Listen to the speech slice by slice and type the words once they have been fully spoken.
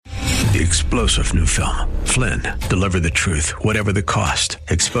The explosive new film, Flynn, deliver the truth, whatever the cost,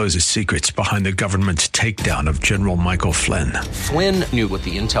 exposes secrets behind the government's takedown of General Michael Flynn. Flynn knew what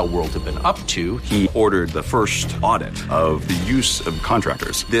the intel world had been up to. He ordered the first audit of the use of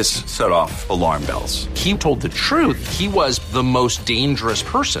contractors. This set off alarm bells. He told the truth. He was the most dangerous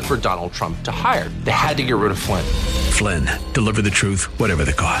person for Donald Trump to hire. They had to get rid of Flynn. Flynn, deliver the truth, whatever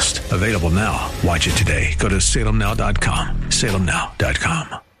the cost. Available now. Watch it today. Go to salemnow.com.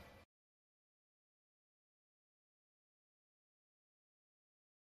 salemnow.com.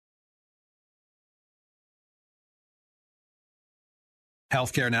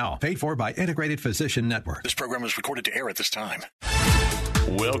 Healthcare Now, paid for by Integrated Physician Network. This program is recorded to air at this time.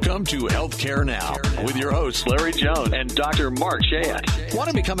 Welcome to Healthcare Now with your hosts, Larry Jones and Dr. Mark Shayat. Want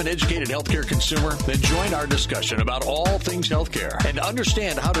to become an educated healthcare consumer? Then join our discussion about all things healthcare and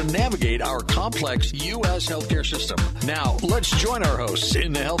understand how to navigate our complex U.S. healthcare system. Now, let's join our hosts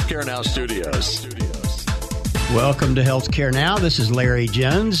in the Healthcare Now studios. Welcome to Healthcare Now. This is Larry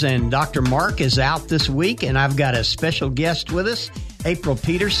Jones, and Dr. Mark is out this week, and I've got a special guest with us, April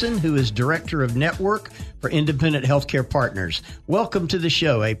Peterson, who is Director of Network for Independent Healthcare Partners. Welcome to the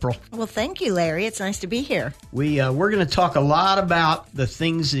show, April. Well, thank you, Larry. It's nice to be here. We're going to talk a lot about the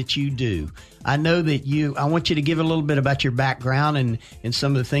things that you do. I know that I want you to give a little bit about your background and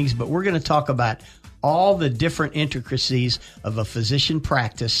some of the things, but we're going to talk about all the different intricacies of a physician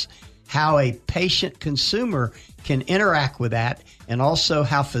practice, how a patient consumer can interact with that, and also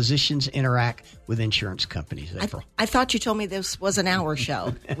how physicians interact with insurance companies. April, I thought you told me this was an hour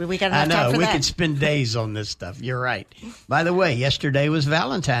show. We got to have time for that. I know. We could spend days on this stuff. You're right. By the way, yesterday was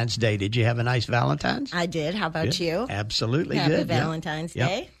Valentine's Day. Did you have a nice Valentine's? I did. How about you? Absolutely Happy good. Valentine's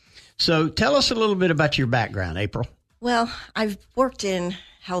Day. Yep. So tell us a little bit about your background, April. Well, I've worked in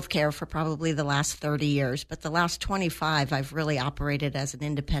healthcare for probably the last 30 years, but the last 25, I've really operated as an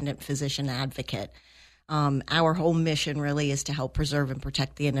independent physician advocate. Our whole mission really is to help preserve and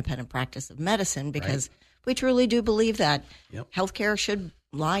protect the independent practice of medicine because we truly do believe that healthcare should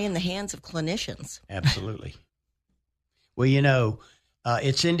lie in the hands of clinicians. Absolutely. Well,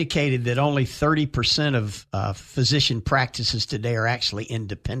 it's indicated that only 30% of physician practices today are actually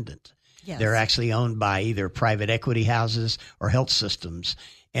independent. Yes. They're actually owned by either private equity houses or health systems.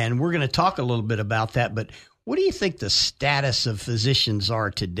 And we're going to talk a little bit about that. But what do you think the status of physicians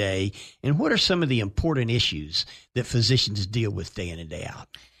are today? And what are some of the important issues that physicians deal with day in and day out?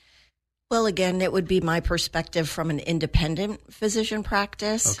 Well, again, it would be my perspective from an independent physician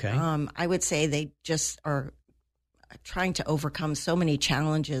practice. Okay. I would say they just are trying to overcome so many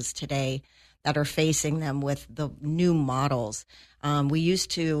challenges today that are facing them with the new models. We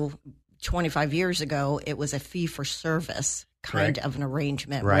used to, 25 years ago, it was a fee-for-service kind of an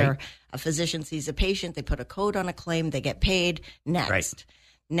arrangement where a physician sees a patient, they put a code on a claim, they get paid, next. Right.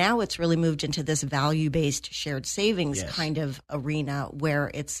 Now it's really moved into this value-based shared savings kind of arena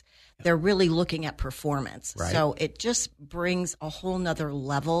where they're really looking at performance. Right. So it just brings a whole nother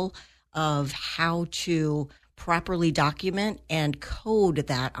level of how to properly document and code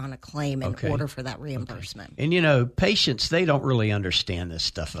that on a claim in order for that reimbursement. Okay. And, patients, they don't really understand this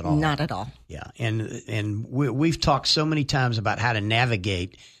stuff at all. Not at all. Yeah. And we've talked so many times about how to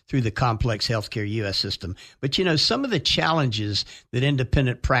navigate through the complex healthcare U.S. system. But, some of the challenges that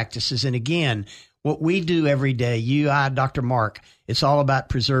independent practices, and again, what we do every day, I, Dr. Mark, it's all about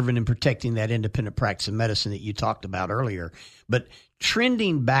preserving and protecting that independent practice of medicine that you talked about earlier. But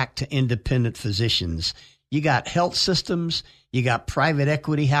trending back to independent physicians, you got health systems, you got private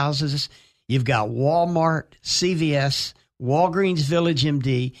equity houses, you've got Walmart, CVS, Walgreens Village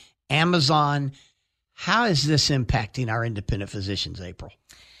MD, Amazon. How is this impacting our independent physicians, April?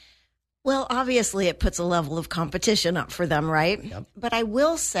 Well, obviously it puts a level of competition up for them, right? Yep. But I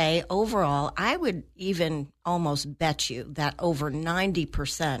will say overall, I would even almost bet you that over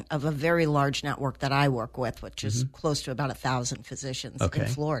 90% of a very large network that I work with, which is close to about 1,000 physicians in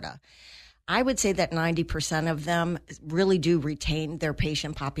Florida, I would say that 90% of them really do retain their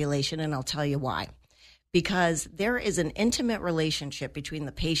patient population, and I'll tell you why. Because there is an intimate relationship between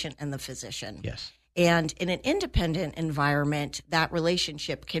the patient and the physician. Yes. And in an independent environment, that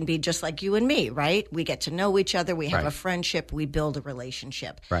relationship can be just like you and me, right? We get to know each other. We have a friendship. We build a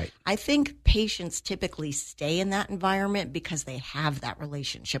relationship. Right. I think patients typically stay in that environment because they have that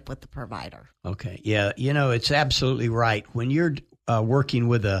relationship with the provider. Okay. Yeah. It's absolutely right. When you're working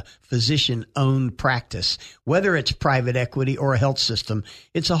with a physician-owned practice, whether it's private equity or a health system,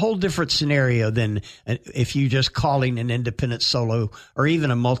 it's a whole different scenario than if you just calling an independent solo or even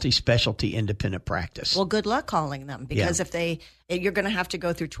a multi-specialty independent practice. Well, good luck calling them because if you're going to have to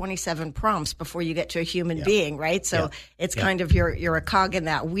go through 27 prompts before you get to a human being, right? So it's kind of you're a cog in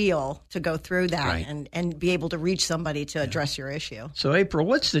that wheel to go through that and be able to reach somebody to address your issue. So, April,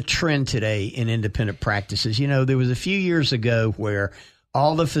 what's the trend today in independent practices? You know, there was a few years ago where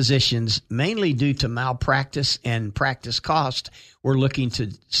all the physicians, mainly due to malpractice and practice cost, were looking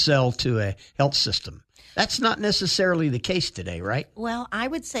to sell to a health system. That's not necessarily the case today, right? Well, I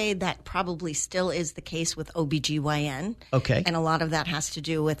would say that probably still is the case with OBGYN. Okay. And a lot of that has to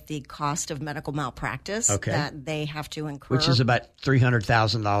do with the cost of medical malpractice that they have to incur. Which is about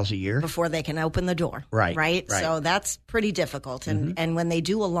 $300,000 a year. Before they can open the door. Right? So that's pretty difficult. And when they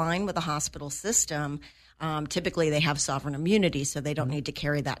do align with the hospital system, typically they have sovereign immunity, so they don't need to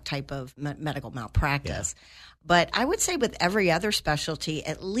carry that type of medical malpractice. Yeah. But I would say with every other specialty,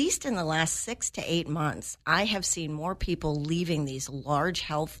 at least in the last 6 to 8 months, I have seen more people leaving these large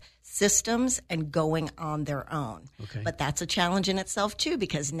health systems and going on their own. Okay. But that's a challenge in itself, too,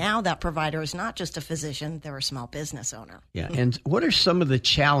 because now that provider is not just a physician, they're a small business owner. Yeah. And what are some of the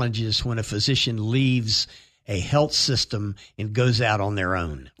challenges when a physician leaves a health system and goes out on their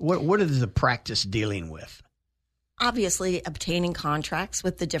own? What is the practice dealing with? Obviously, obtaining contracts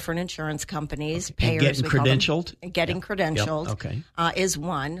with the different insurance companies, payers, and getting credentialed. Getting credentialed is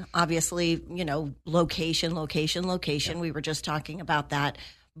one. Obviously, location. Yep. We were just talking about that.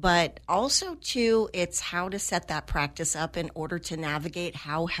 But also, too, it's how to set that practice up in order to navigate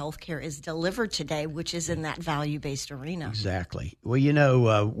how healthcare is delivered today, which is in that value-based arena. Exactly.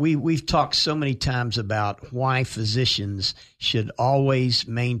 Well, we've talked so many times about why physicians should always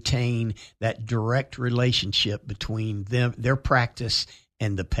maintain that direct relationship between their practice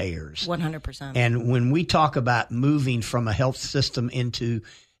and the payers. 100%. And when we talk about moving from a health system into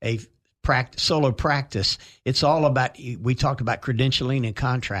a solo practice, it's all about, we talked about credentialing and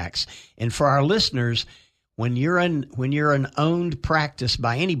contracts. And for our listeners, when you're an owned practice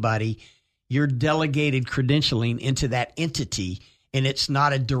by anybody, you're delegated credentialing into that entity, and it's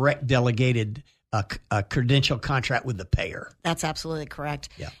not a direct delegated a credential contract with the payer. That's absolutely correct.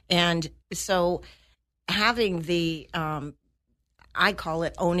 Yeah. And so having the I call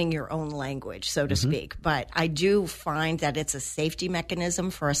it owning your own language, so to speak. But I do find that it's a safety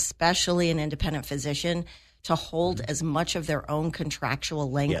mechanism for especially an independent physician to hold as much of their own contractual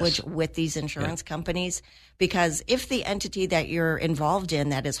language with these insurance companies. Because if the entity that you're involved in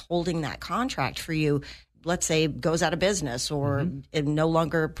that is holding that contract for you, let's say, goes out of business or it no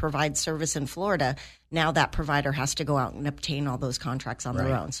longer provides service in Florida, now that provider has to go out and obtain all those contracts on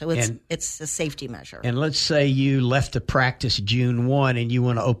their own. So it's a safety measure. And let's say you left a practice June 1 and you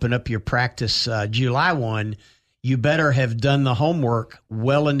want to open up your practice July 1, you better have done the homework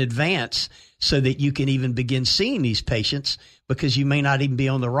well in advance so that you can even begin seeing these patients, because you may not even be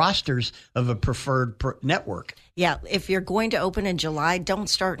on the rosters of a preferred network. Yeah, if you're going to open in July, don't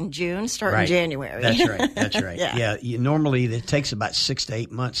start in June, start in January. That's right. Yeah. Normally it takes about 6 to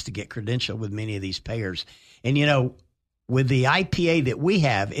 8 months to get credentialed with many of these payers. And, with the IPA that we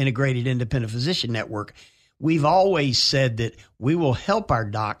have, Integrated Independent Physician Network, we've always said that we will help our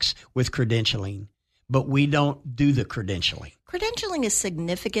docs with credentialing, but we don't do the credentialing. Credentialing is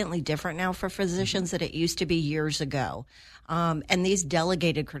significantly different now for physicians than it used to be years ago. And these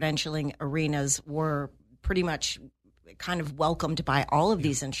delegated credentialing arenas were pretty much kind of welcomed by all of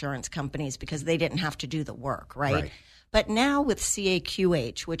these insurance companies because they didn't have to do the work, right? But now with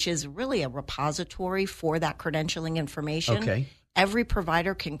CAQH, which is really a repository for that credentialing information, every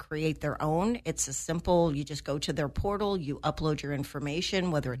provider can create their own. It's a simple, you just go to their portal, you upload your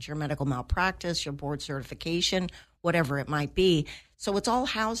information, whether it's your medical malpractice, your board certification, whatever it might be. So it's all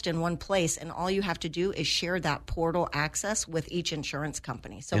housed in one place, and all you have to do is share that portal access with each insurance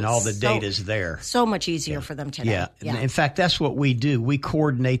company. So and all the data's there. So much easier for them today. Yeah. In fact, that's what we do. We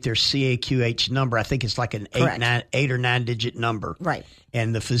coordinate their CAQH number. I think it's like an 8 or 9 digit number. Right.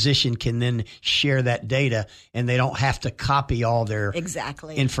 And the physician can then share that data, and they don't have to copy all their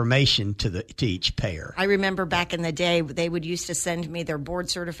information to each payer. I remember back in the day, they would used to send me their board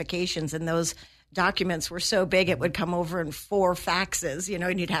certifications, and those documents were so big it would come over in 4 faxes,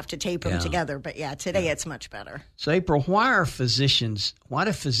 and you'd have to tape them together. But today it's much better. So April, why do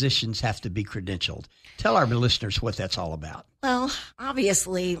physicians have to be credentialed? Tell our listeners what that's all about. Well,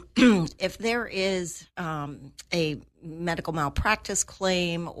 obviously, if there is a medical malpractice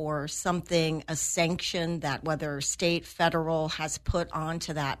claim or something, a sanction that whether state, federal has put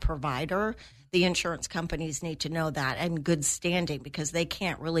onto that provider, the insurance companies need to know that in good standing, because they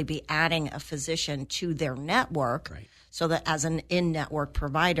can't really be adding a physician to their network. Right. so that as an in-network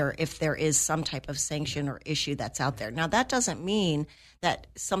provider, if there is some type of sanction or issue that's out there. Now, that doesn't mean that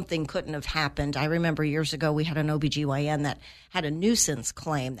something couldn't have happened. I remember years ago we had an OBGYN that had a nuisance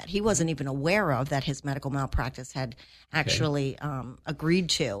claim that he wasn't even aware of, that his medical malpractice had actually agreed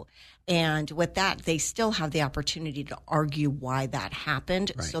to. And with that, they still have the opportunity to argue why that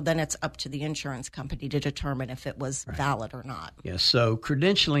happened. Right. So then it's up to the insurance company to determine if it was valid or not. Yeah, so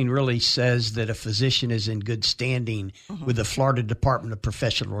credentialing really says that a physician is in good standing with the Florida Department of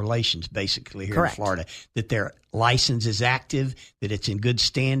Professional Relations, basically here in Florida, that their license is active, that it's in good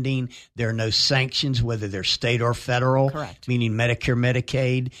standing. There are no sanctions, whether they're state or federal, meaning Medicare,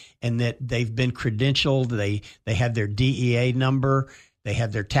 Medicaid, and that they've been credentialed. They have their DEA number. They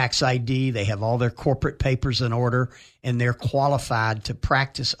have their tax ID. They have all their corporate papers in order, and they're qualified to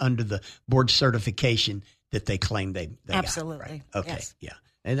practice under the board certification that they claim they Absolutely. got. Right? Okay. Yes. Yeah.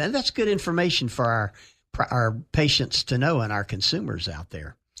 And that's good information for our patients to know and our consumers out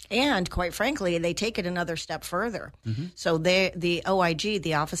there. And quite frankly, they take it another step further. So the OIG,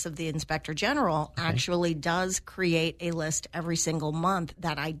 the Office of the Inspector General, actually does create a list every single month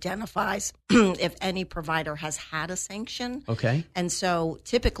that identifies if any provider has had a sanction. Okay. And so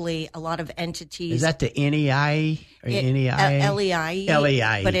typically a lot of entities... Is that the NEI? Or NEI? LEI.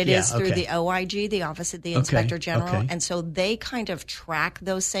 LEI. But it is through the OIG, the Office of the Inspector General. Okay. And so they kind of track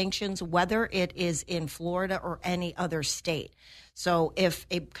those sanctions, whether it is in Florida or any other state. So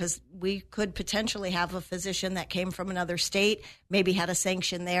because we could potentially have a physician that came from another state, maybe had a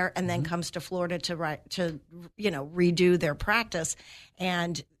sanction there, and then comes to Florida to redo their practice.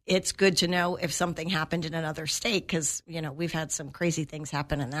 And it's good to know if something happened in another state, because, we've had some crazy things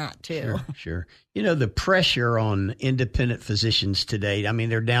happen in that too. Sure. The pressure on independent physicians today, I mean,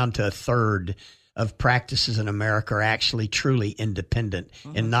 they're down to a third of practices in America are actually truly independent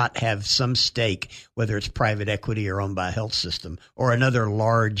and not have some stake, whether it's private equity or owned by a health system or another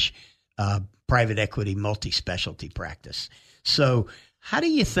large private equity multi-specialty practice. So how do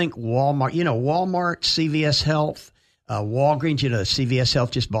you think Walmart, CVS Health, Walgreens, CVS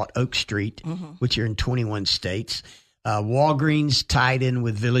Health just bought Oak Street, which are in 21 states. Walgreens tied in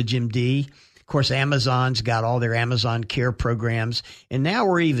with VillageMD. Of course, Amazon's got all their Amazon Care programs. And now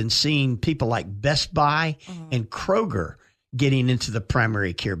we're even seeing people like Best Buy and Kroger getting into the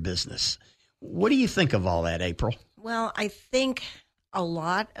primary care business. What do you think of all that, April? Well, I think a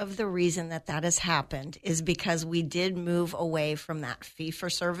lot of the reason that has happened is because we did move away from that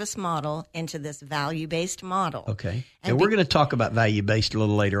fee-for-service model into this value-based model. Okay. And we're going to talk about value-based a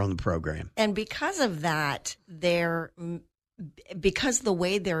little later on the program. And because of that, because the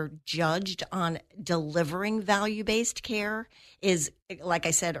way they're judged on delivering value-based care is, like I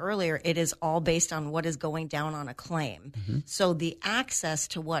said earlier, it is all based on what is going down on a claim. So the access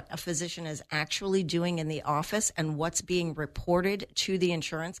to what a physician is actually doing in the office and what's being reported to the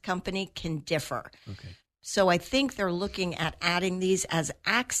insurance company can differ. Okay. So I think they're looking at adding these as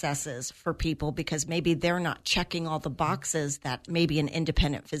accesses for people because maybe they're not checking all the boxes that maybe an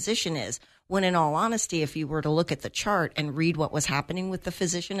independent physician is. When in all honesty, if you were to look at the chart and read what was happening with the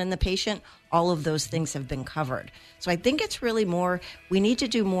physician and the patient, all of those things have been covered. So I think it's really we need to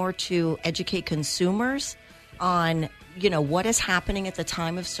do more to educate consumers on, what is happening at the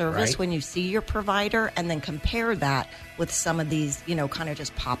time of service when you see your provider, and then compare that with some of these, kind of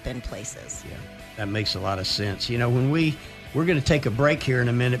just pop-in places. Yeah, that makes a lot of sense. When we're going to take a break here in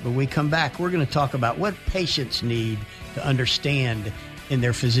a minute, but we come back, we're going to talk about what patients need to understand in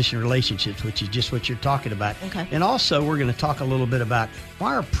their physician relationships, which is just what you're talking about. Okay. And also, we're going to talk a little bit about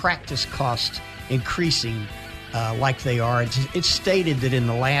why are practice costs increasing like they are. It's stated that in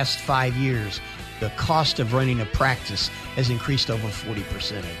the last 5 years, the cost of running a practice has increased over 40%.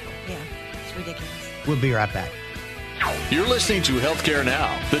 April. Yeah, it's ridiculous. We'll be right back. You're listening to Healthcare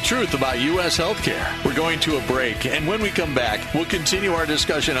Now, the truth about U.S. healthcare. We're going to a break, and when we come back, we'll continue our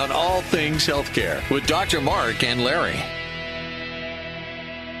discussion on all things healthcare with Dr. Mark and Larry.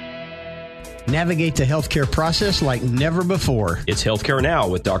 Navigate the healthcare process like never before. It's Healthcare Now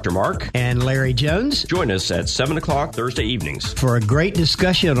with Dr. Mark and Larry Jones. Join us at 7 o'clock Thursday evenings for a great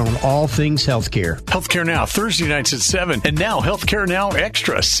discussion on all things healthcare. Healthcare Now, Thursday nights at 7. And now Healthcare Now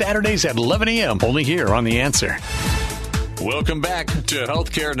Extra, Saturdays at 11 a.m. Only here on The Answer. Welcome back to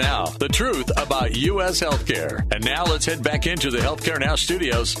Healthcare Now, the truth about U.S. healthcare. And now let's head back into the Healthcare Now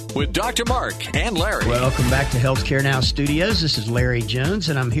studios with Dr. Mark and Larry. Welcome back to Healthcare Now studios. This is Larry Jones,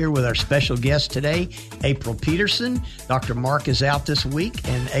 and I'm here with our special guest today, April Peterson. Dr. Mark is out this week,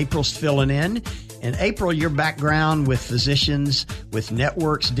 and April's filling in. And April, your background with physicians, with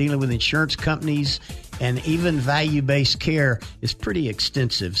networks, dealing with insurance companies, And even value-based care is pretty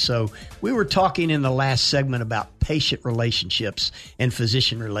extensive. So we were talking in the last segment about patient relationships and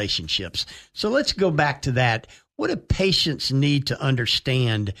physician relationships. So let's go back to that. What do patients need to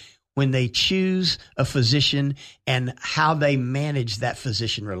understand when they choose a physician and how they manage that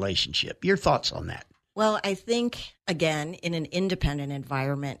physician relationship? Your thoughts on that? Well, I think, again, in an independent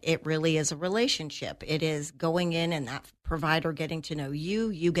environment, it really is a relationship. It is going in and that provider getting to know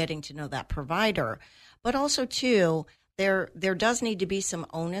you getting to know that provider. But also, too, there does need to be some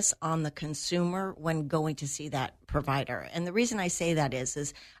onus on the consumer when going to see that provider. And the reason I say that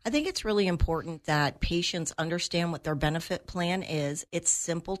is I think it's really important that patients understand what their benefit plan is. It's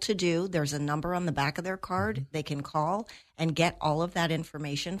simple to do. There's a number on the back of their card. They can call and get all of that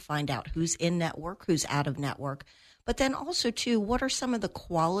information, find out who's in network, who's out of network. But then also, too, what are some of the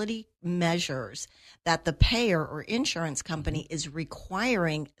quality measures that the payer or insurance company is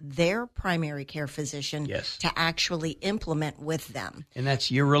requiring their primary care physician to actually implement with them?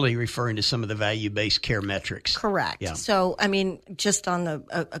 And you're really referring to some of the value-based care metrics. Correct. Yeah. So, I mean, just on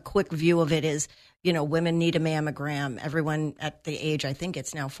a quick view of it is, women need a mammogram. Everyone at the age, I think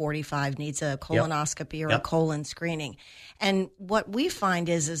it's now 45, needs a colonoscopy or a colon screening. And what we find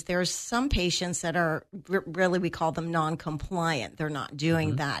is there's some patients that are really, we call them non-compliant. They're not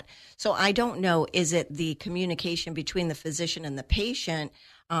doing that. So I don't know, is it the communication between the physician and the patient?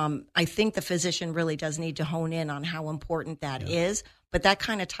 I think the physician really does need to hone in on how important that is. But that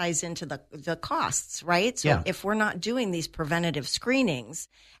kind of ties into the costs, right? So if we're not doing these preventative screenings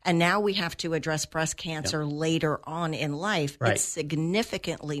and now we have to address breast cancer later on in life, it's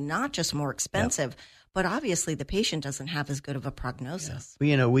significantly not just more expensive, but obviously the patient doesn't have as good of a prognosis.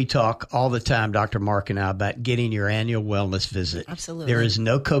 Well, we talk all the time, Dr. Mark and I, about getting your annual wellness visit. Absolutely. There is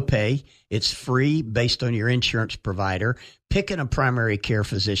no copay. It's free based on your insurance provider. Picking a primary care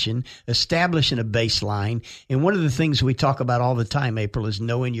physician, establishing a baseline. And one of the things we talk about all the time, April, is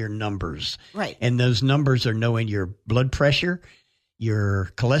knowing your numbers. Right. And those numbers are knowing your blood pressure,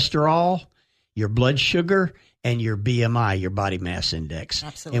 your cholesterol, your blood sugar, and your BMI, your body mass index.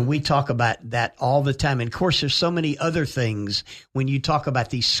 Absolutely. And we talk about that all the time. And of course, there's so many other things when you talk about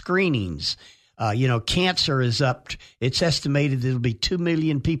these screenings. Cancer is up. It's estimated there'll be 2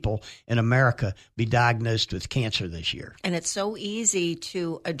 million people in America be diagnosed with cancer this year. And it's so easy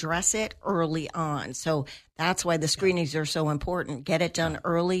to address it early on. So that's why the screenings are so important. Get it done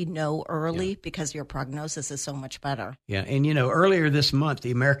early, know early, because your prognosis is so much better. Yeah. And, earlier this month, the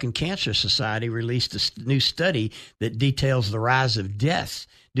American Cancer Society released a new study that details the rise of deaths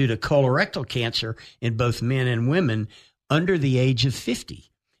due to colorectal cancer in both men and women under the age of 50.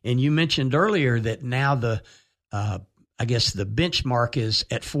 And you mentioned earlier that now the benchmark is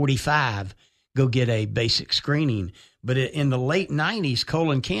at 45, go get a basic screening. But in the late 90s,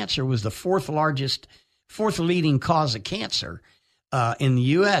 colon cancer was the fourth leading cause of cancer in the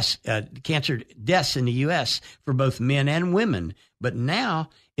U.S., cancer deaths in the U.S. for both men and women. But now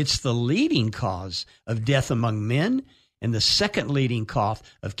it's the leading cause of death among men and the second leading cause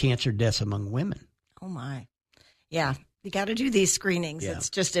of cancer deaths among women. Oh, my. Yeah. You got to do these screenings. Yeah.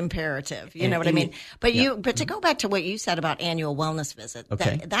 It's just imperative. You know what I mean? But to go back to what you said about annual wellness visit,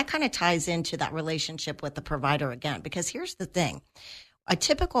 that kind of ties into that relationship with the provider again, because here's the thing. A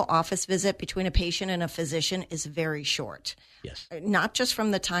typical office visit between a patient and a physician is very short. Yes. Not just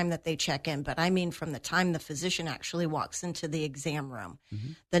from the time that they check in, but I mean from the time the physician actually walks into the exam room.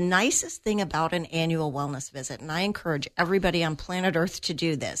 Mm-hmm. The nicest thing about an annual wellness visit, and I encourage everybody on planet Earth to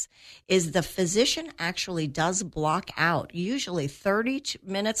do this, is the physician actually does block out usually 30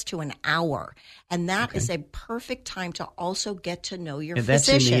 minutes to an hour. And that is a perfect time to also get to know your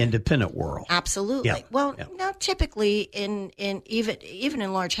physician. That's in the independent world. Absolutely. Yeah. Well, not typically in even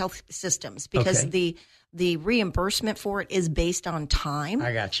in large health systems, because the reimbursement for it is based on time.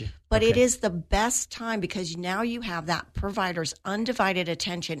 I got you. But it is the best time because now you have that provider's undivided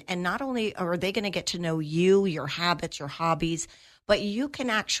attention. And not only are they going to get to know you, your habits, your hobbies, but you can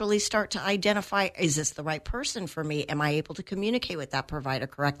actually start to identify, is this the right person for me? Am I able to communicate with that provider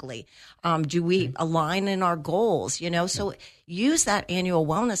correctly? Do we align in our goals? So use that annual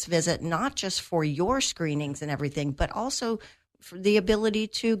wellness visit, not just for your screenings and everything, but also for the ability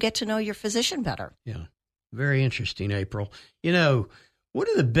to get to know your physician better. Yeah. Very interesting, April. What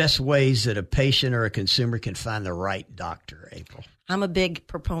are the best ways that a patient or a consumer can find the right doctor, April? I'm a big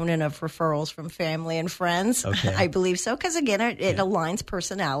proponent of referrals from family and friends. Okay. I believe so because, again, it aligns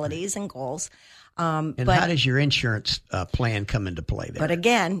personalities and goals. And how does your insurance plan come into play there? But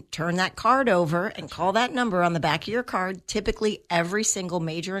again, turn that card over and call that number on the back of your card. Typically, every single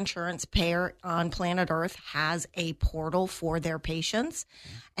major insurance payer on planet Earth has a portal for their patients.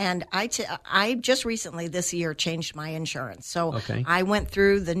 And I just recently this year changed my insurance. So I went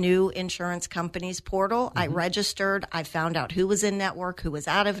through the new insurance company's portal. I registered. I found out who was in network, who was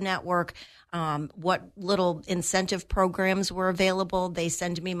out of network. What little incentive programs were available. They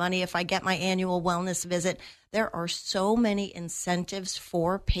send me money if I get my annual wellness visit. There are so many incentives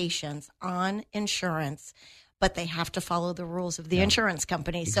for patients on insurance, but they have to follow the rules of the insurance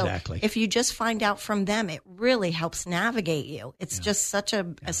company. Exactly. So if you just find out from them, it really helps navigate you. It's just such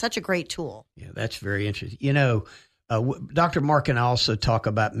a great tool. Yeah, that's very interesting. You know, Dr. Mark and I also talk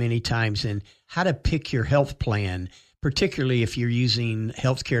about many times in how to pick your health plan, particularly if you're using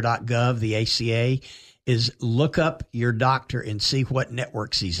healthcare.gov, the ACA, is look up your doctor and see what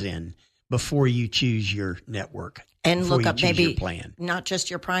networks he's in before you choose your network. And look up maybe not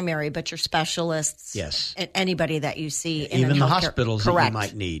just your primary, but your specialists. Yes. And anybody that you see. Even the hospitals that you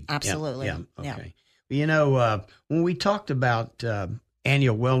might need. Absolutely. Yeah. Okay. Yeah. You know, when we talked about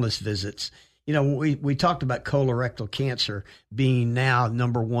annual wellness visits, you know, we talked about colorectal cancer being now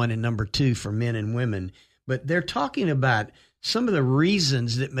number 1 and number 2 for men and women. But they're talking about some of the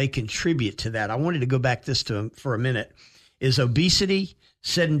reasons that may contribute to that. I wanted to go back for a minute. Is obesity,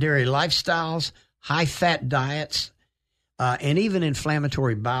 sedentary lifestyles, high-fat diets, and even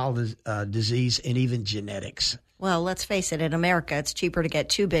inflammatory bowel disease, and even genetics. Well, let's face it, in America, it's cheaper to get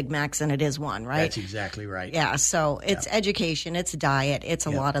 2 Big Macs than it is 1, right? That's exactly right. Yeah, so it's education, it's diet, it's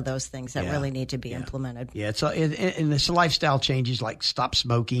a lot of those things that really need to be implemented. Yeah, and it's lifestyle changes like stop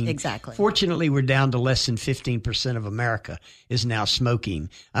smoking. Exactly. Fortunately, we're down to less than 15% of America is now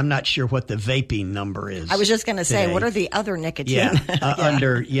smoking. I'm not sure what the vaping number is. I was just going to say, what are the other nicotine?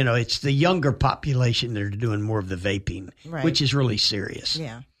 Under, it's the younger population that are doing more of the vaping, which is really serious.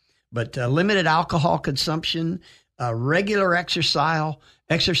 Yeah. But limited alcohol consumption, regular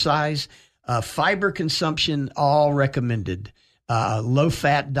exercise, fiber consumption, all recommended.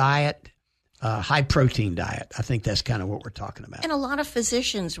 Low-fat diet, high-protein diet. I think that's kind of what we're talking about. And a lot of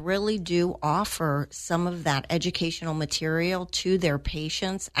physicians really do offer some of that educational material to their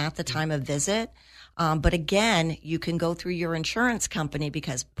patients at the time of visit. But again, you can go through your insurance company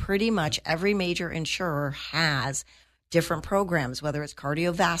because pretty much every major insurer has different programs, whether it's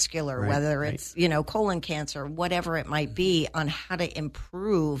cardiovascular, whether it's, colon cancer, whatever it might be, on how to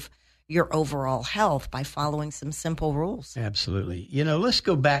improve your overall health by following some simple rules. Absolutely. Let's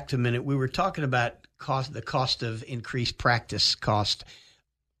go back to a minute. We were talking about the cost of increased practice cost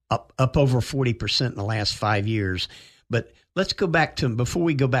up over 40% in the last 5 years. But let's go back to, before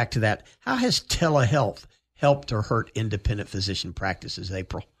we go back to that, how has telehealth helped or hurt independent physician practices,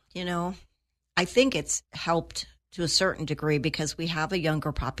 April? I think it's helped to a certain degree because we have a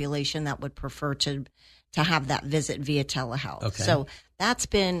younger population that would prefer to have that visit via telehealth. Okay. So that's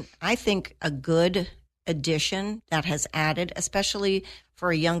been, I think, a good addition that has added, especially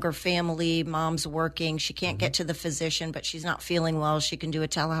for a younger family. Mom's working. She can't get to the physician, but she's not feeling well. She can do a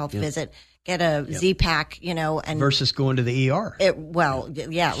telehealth visit, get a Z-Pak, and versus going to the ER.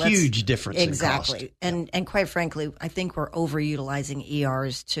 Huge difference in cost. And quite frankly, I think we're overutilizing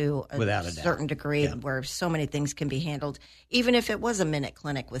ERs to a certain degree where so many things can be handled, even if it was a minute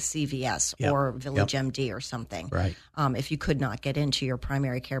clinic with CVS or Village MD or something. Right. If you could not get into your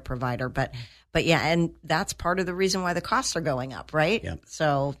primary care provider. But yeah, and that's part of the reason why the costs are going up, right? Yep.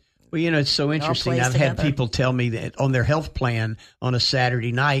 So, well, it's so interesting. I've had people tell me that on their health plan on a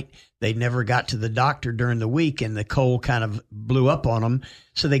Saturday night, they never got to the doctor during the week and the cold kind of blew up on them.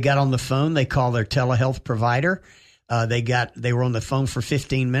 So they got on the phone. They called their telehealth provider. They were on the phone for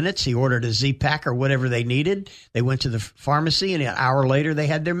 15 minutes. He ordered a Z-Pak or whatever they needed. They went to the pharmacy and an hour later they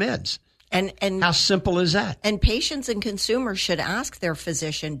had their meds. And how simple is that? And patients and consumers should ask their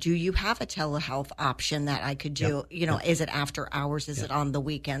physician, do you have a telehealth option that I could do? Is it after hours? Is it on the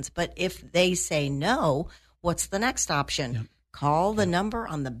weekends? But if they say no, what's the next option? Call the number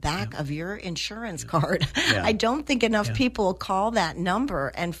on the back of your insurance card. I don't think enough people call that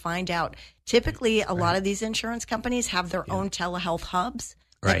number and find out. Typically, a lot of these insurance companies have their own telehealth hubs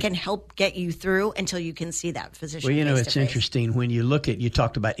that can help get you through until you can see that physician. Well, it's interesting when you look at, you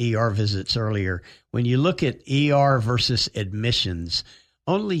talked about ER visits earlier. When you look at ER versus admissions,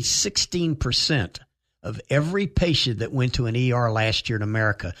 only 16% of every patient that went to an ER last year in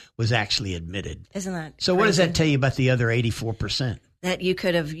America was actually admitted. Isn't that so? crazy? What does that tell you about the other 84%? that you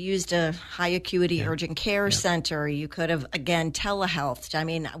could have used a high acuity urgent care center. You could have, again, telehealth. I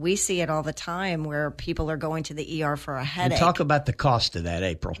mean, we see it all the time where people are going to the ER for a headache. And talk about the cost of that,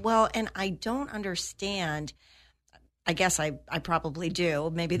 April. Well, and I don't understand. I guess I probably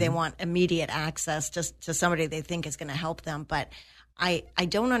do. Maybe they want immediate access to somebody they think is going to help them. But I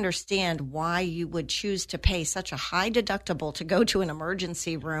don't understand why you would choose to pay such a high deductible to go to an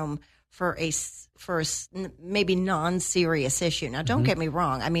emergency room for a maybe non-serious issue. Now, don't get me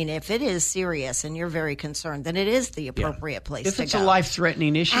wrong. I mean, if it is serious and you're very concerned, then it is the appropriate place to go. If it's a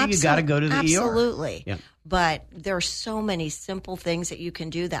life-threatening issue, you got to go to the ER. Absolutely. Yeah. But there are so many simple things that you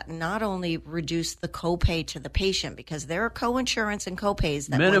can do that not only reduce the copay to the patient, because there are co-insurance and copays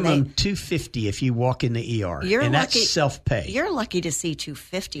that minimum $250 if you walk in the ER, and that's self-pay. You're lucky to see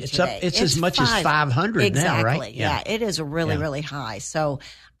 $250 it's today. It's as much as $500 now, right? Yeah, it is really high. So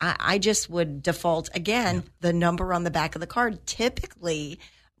I just would default, again, the number on the back of the card. Typically,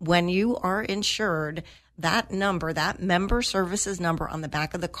 when you are insured, that number, that member services number on the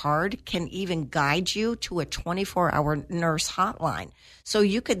back of the card can even guide you to a 24-hour nurse hotline. So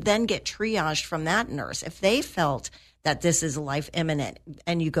you could then get triaged from that nurse. If they felt that this is life imminent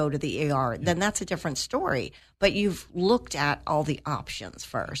and you go to the ER, then that's a different story. But you've looked at all the options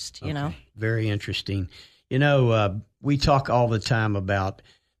first, you know? Very interesting. You know, we talk all the time about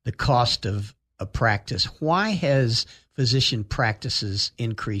the cost of a practice. Why has physician practices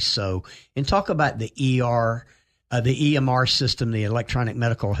increased so? And talk about the ER, the EMR system, the electronic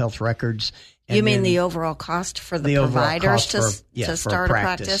medical health records. You mean the overall cost for the providers to start a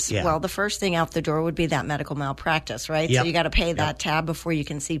practice? Yeah. Well, the first thing out the door would be that medical malpractice, right? Yep. So you got to pay that tab before you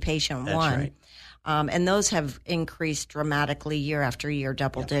can see patient one. Right. And those have increased dramatically year after year,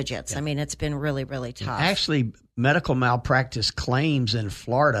 double digits. I mean, it's been really, really tough. Actually, medical malpractice claims in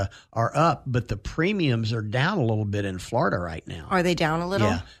Florida are up, but the premiums are down a little bit in Florida right now. Are they down a little?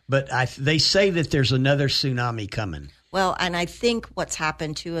 Yeah, but they say that there's another tsunami coming. Well, and I think what's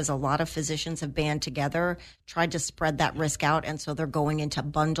happened, too, is a lot of physicians have banded together, tried to spread that risk out, and so they're going into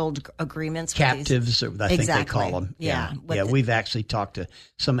bundled agreements. Captives, I think they call them. Yeah. We've actually talked to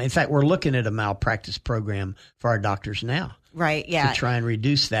some. In fact, we're looking at a malpractice program for our doctors now. Right, yeah. To try and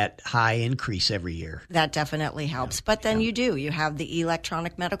reduce that high increase every year. That definitely helps. Yeah. But then you have the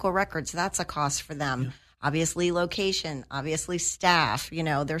electronic medical records. That's a cost for them. Yeah. Obviously, location, obviously, staff. You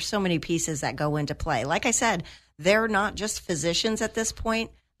know, there's so many pieces that go into play. Like I said, they're not just physicians at this point.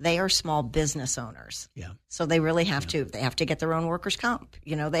 They are small business owners. Yeah. So they really have to. They have to get their own workers' comp.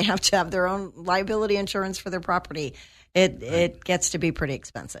 You know, they have to have their own liability insurance for their property. It gets to be pretty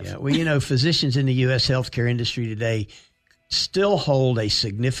expensive. Yeah. Well, you know, physicians in the U.S. healthcare industry today still hold a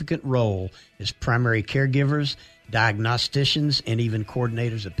significant role as primary caregivers, diagnosticians, and even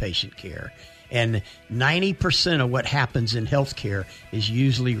coordinators of patient care. And 90% of what happens in healthcare is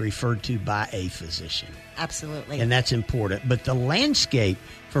usually referred to by a physician. Absolutely. And that's important. But the landscape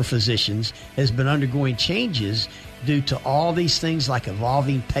for physicians has been undergoing changes due to all these things like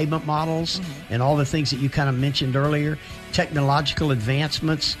evolving payment models and all the things that you kind of mentioned earlier, technological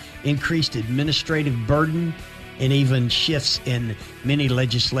advancements, increased administrative burden, and even shifts in many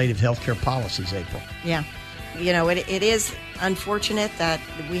legislative healthcare policies, April. Yeah. You know, it is unfortunate that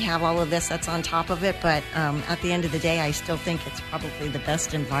we have all of this that's on top of it, but at the end of the day, I still think it's probably the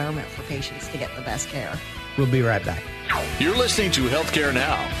best environment for patients to get the best care. We'll be right back. You're listening to Healthcare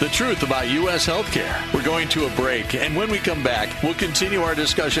Now, the truth about U.S. healthcare. We're going to a break, and when we come back, we'll continue our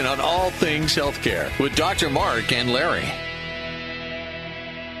discussion on all things healthcare with Dr. Mark and Larry.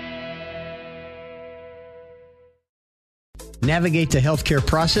 Navigate the healthcare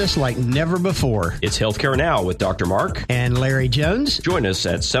process like never before. It's Healthcare Now with Dr. Mark and Larry Jones. Join us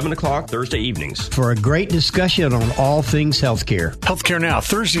at 7 o'clock Thursday evenings for a great discussion on all things healthcare. Healthcare Now,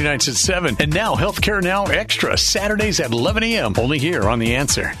 Thursday nights at 7. And now Healthcare Now Extra, Saturdays at 11 a.m. Only here on The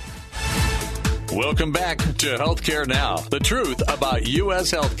Answer. Welcome back to Healthcare Now, the truth about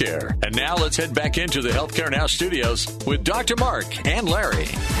U.S. healthcare. And now let's head back into the Healthcare Now studios with Dr. Mark and Larry.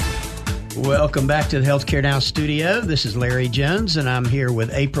 Welcome back to the Healthcare Now studio. This is Larry Jones, and I'm here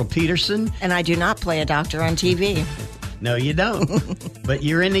with April Peterson. And I do not play a doctor on TV. No, you don't. But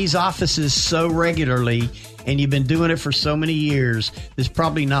you're in these offices so regularly, and you've been doing it for so many years, there's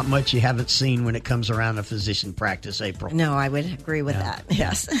probably not much you haven't seen when it comes around a physician practice, April. No, I would agree with that,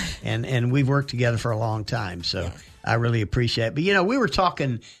 yes. And we've worked together for a long time, so I really appreciate it. But, you know, we were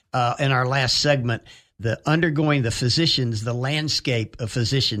talking in our last segment the physicians, the landscape of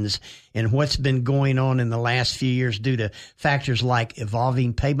physicians, and what's been going on in the last few years due to factors like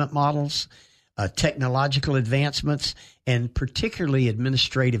evolving payment models, technological advancements, and particularly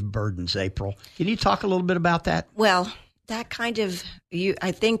administrative burdens, April. Can you talk a little bit about that? Well, that kind of,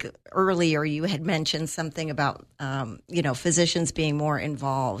 I think earlier you had mentioned something about, physicians being more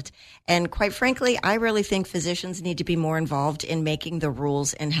involved. And quite frankly, I really think physicians need to be more involved in making the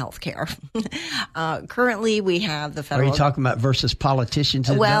rules in healthcare. Currently, we have the federal. Are you talking about versus politicians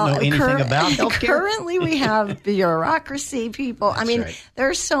that don't know anything about healthcare? Currently, we have bureaucracy people. I mean, there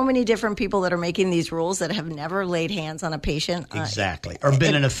are so many different people that are making these rules that have never laid hands on a patient. Exactly. Or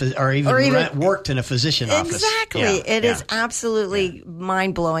been or even worked in a physician office. Exactly. It is absolutely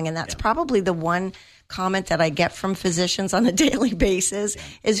mind-blowing, and that's probably the one comment that I get from physicians on a daily basis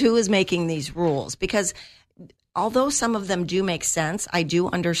is who is making these rules. Because although some of them do make sense, I do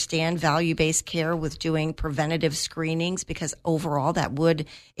understand value-based care with doing preventative screenings, because overall that would,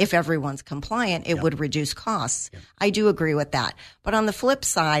 if everyone's compliant, it would reduce costs. I do agree with that. But on the flip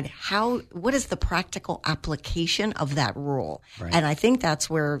side, what is the practical application of that rule? Right. And I think that's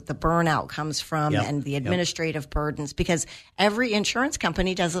where the burnout comes from and the administrative burdens, because every insurance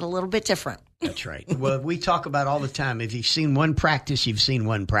company does it a little bit different. That's right. Well, we talk about all the time. If you've seen one practice, you've seen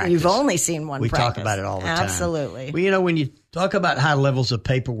one practice. You've only seen one practice. We talk about it all the time. Absolutely. Well, when you talk about high levels of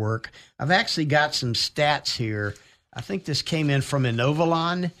paperwork, I've actually got some stats here. I think this came in from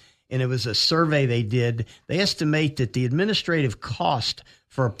Inovalon, and it was a survey they did. They estimate that the administrative cost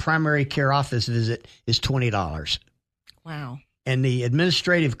for a primary care office visit is $20. Wow. And the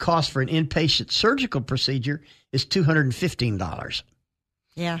administrative cost for an inpatient surgical procedure is $215.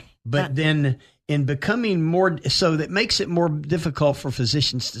 Yeah. But then in becoming more, so that makes it more difficult for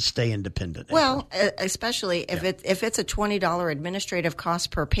physicians to stay independent. Well, especially if it's a $20 administrative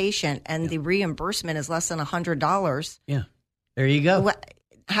cost per patient and the reimbursement is less than $100. Yeah. There you go.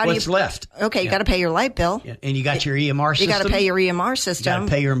 What's left? Okay, you got to pay your light bill. Yeah. And you got your EMR system. You got to pay your EMR system. You got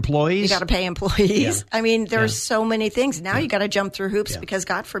to pay your employees. You got to pay employees. Yeah. I mean, there's so many things. Now you got to jump through hoops because,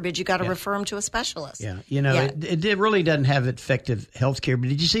 God forbid, you got to refer them to a specialist. Yeah. It really doesn't have effective health care. But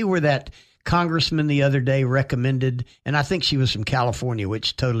did you see where that congressman the other day recommended, and I think she was from California,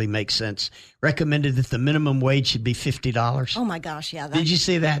 which totally makes sense, recommended that the minimum wage should be $50? Oh, my gosh. Yeah. Did you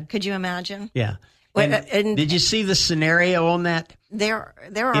see that? Could you imagine? Yeah. And did you see the scenario on that? There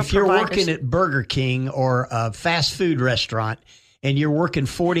are if you're working at Burger King or a fast food restaurant and you're working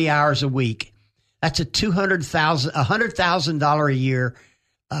 40 hours a week, that's a $100,000 a year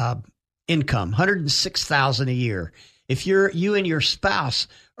income, $106,000 a year. If you and your spouse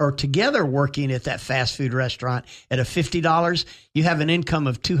are together working at that fast food restaurant at a $50, you have an income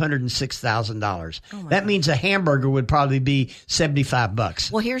of $206,000. That means a hamburger would probably be $75.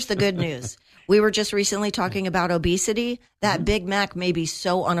 Well, here's the good news. We were just recently talking about obesity. That Big Mac may be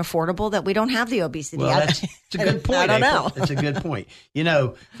so unaffordable that we don't have the obesity. Well, that's a good point. I don't know. That's a good point.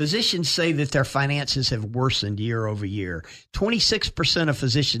 Physicians say that their finances have worsened year over year. 26% of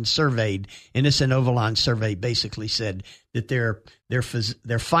physicians surveyed in this Inovalon survey basically said that their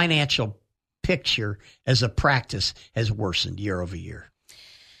financial picture as a practice has worsened year over year.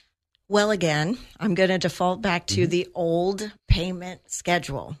 Well, again, I'm going to default back to the old payment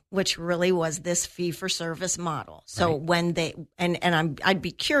schedule, which really was this fee-for-service model. So when I'd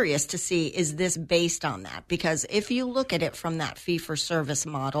be curious to see, is this based on that? Because if you look at it from that fee-for-service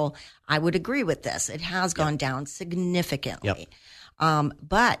model, I would agree with this. It has gone down significantly. Yep.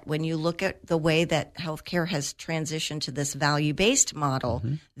 But when you look at the way that healthcare has transitioned to this value-based model,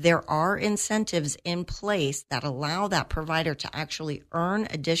 there are incentives in place that allow that provider to actually earn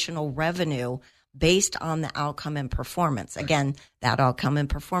additional revenue based on the outcome and performance. Again, that outcome and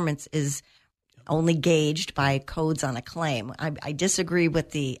performance is only gauged by codes on a claim. I disagree with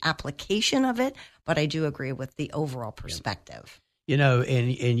the application of it, but I do agree with the overall perspective.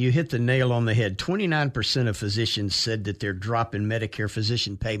 And you hit the nail on the head. 29% of physicians said that they're dropping Medicare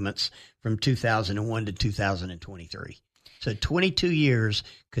physician payments from 2001 to 2023. So 22 years,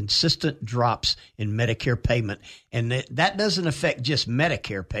 consistent drops in Medicare payment. And that doesn't affect just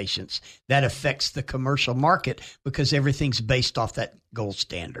Medicare patients. That affects the commercial market because everything's based off that gold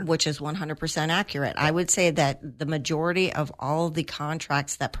standard. Which is 100% accurate. I would say that the majority of all the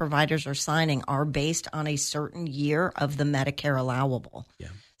contracts that providers are signing are based on a certain year of the Medicare allowable. Yeah.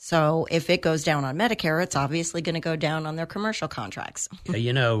 So if it goes down on Medicare, it's obviously going to go down on their commercial contracts.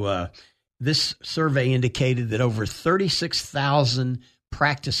 This survey indicated that over 36,000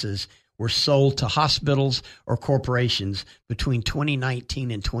 practices were sold to hospitals or corporations between 2019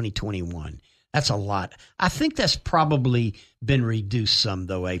 and 2021. That's a lot. I think that's probably been reduced some,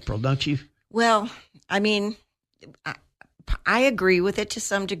 though, April, don't you? Well, I mean, I agree with it to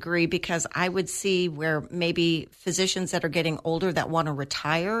some degree because I would see where maybe physicians that are getting older that want to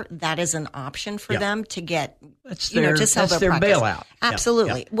retire, that is an option for them to get, to sell their practice. Bailout.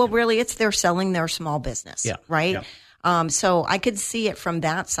 Absolutely. Yeah. Well, really, they're selling their small business, right? Yeah. So I could see it from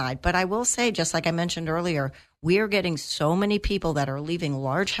that side. But I will say, just like I mentioned earlier, we are getting so many people that are leaving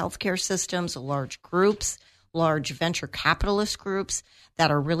large healthcare systems, large groups, large venture capitalist groups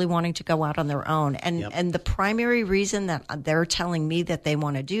that are really wanting to go out on their own. And the primary reason that they're telling me that they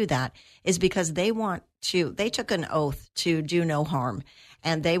want to do that is because they took an oath to do no harm,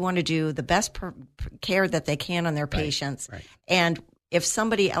 and they want to do the best care that they can on their patients. Right. And if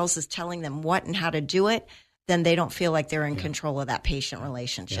somebody else is telling them what and how to do it, then they don't feel like they're in control of that patient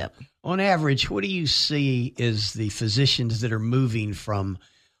relationship. Yeah. On average, what do you see is the physicians that are moving from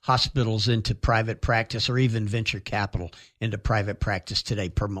hospitals into private practice, or even venture capital into private practice today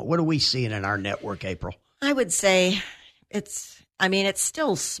per month? What are we seeing in our network, April? I would say it's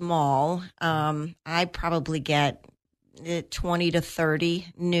still small. I probably get 20 to 30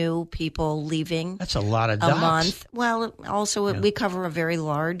 new people leaving. That's a lot of docs. A month. Well, also we cover a very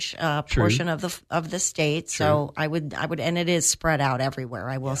large portion of the state, so I would, and it is spread out everywhere,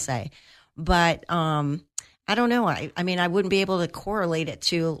 I will say. But I don't know. I wouldn't be able to correlate it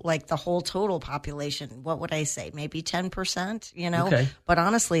to like the whole total population. What would I say? Maybe 10%, Okay. But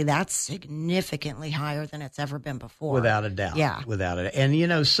honestly, that's significantly higher than it's ever been before. Without a doubt. Yeah. Without it.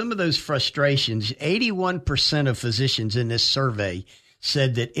 And, some of those frustrations, 81% of physicians in this survey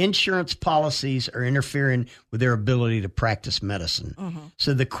said that insurance policies are interfering with their ability to practice medicine. Mm-hmm.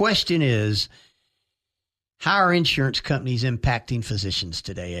 So the question is, how are insurance companies impacting physicians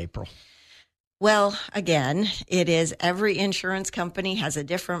today, April? Well, again, it is every insurance company has a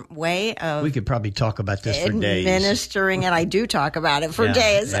different way of. We could probably talk about this for days. Administering it. I do talk about it for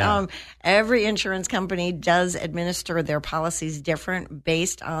days. Yeah. Every insurance company does administer their policies different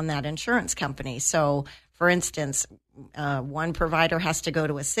based on that insurance company. So, for instance, one provider has to go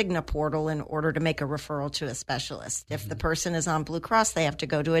to a Cigna portal in order to make a referral to a specialist. If the person is on Blue Cross, they have to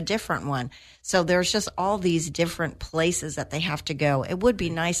go to a different one. So there's just all these different places that they have to go. It would be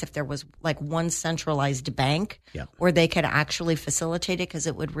nice if there was like one centralized bank where they could actually facilitate it, because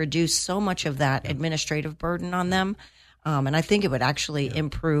it would reduce so much of that administrative burden on them. And I think it would actually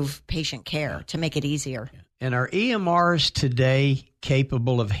improve patient care to make it easier. And are EMRs today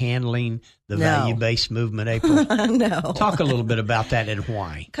capable of handling the value-based movement, April? No. Talk a little bit about that and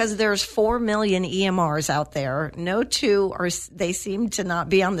why. Because there's 4 million EMRs out there. No two they seem to not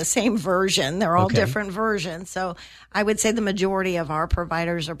be on the same version. They're all different versions. So I would say the majority of our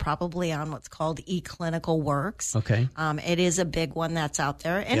providers are probably on what's called eClinicalWorks. Okay. It is a big one that's out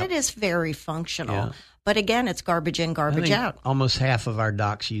there, and it is very functional. Yeah. But again, it's garbage in, garbage out. Almost half of our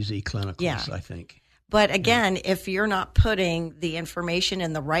docs use eClinicals, I think. But again, if you're not putting the information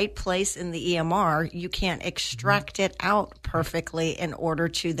in the right place in the EMR, you can't extract it out perfectly in order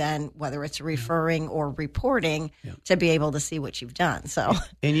to then, whether it's referring or reporting, to be able to see what you've done. So,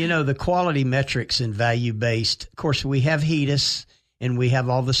 and the quality metrics in value-based, of course, we have HEDIS and we have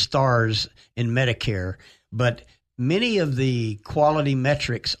all the stars in Medicare, but many of the quality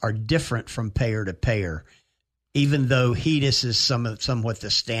metrics are different from payer to payer, even though HEDIS is somewhat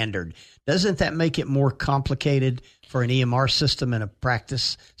the standard. Doesn't that make it more complicated for an EMR system and a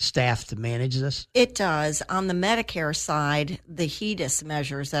practice staff to manage this? It does. On the Medicare side, the HEDIS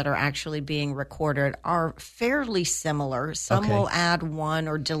measures that are actually being recorded are fairly similar. Some will add one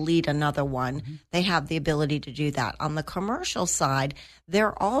or delete another one. Mm-hmm. They have the ability to do that. On the commercial side,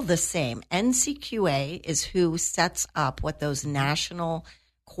 they're all the same. NCQA is who sets up what those national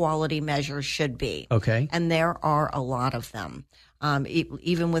quality measures should be. Okay. And there are a lot of them.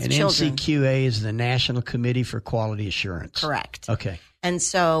 Even with children. NCQA is the National Committee for Quality Assurance. Correct. Okay. And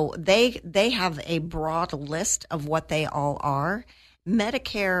so they have a broad list of what they all are.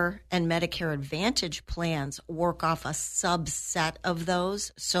 Medicare and Medicare Advantage plans work off a subset of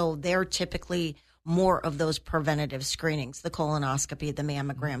those. So they're typically more of those preventative screenings, the colonoscopy, the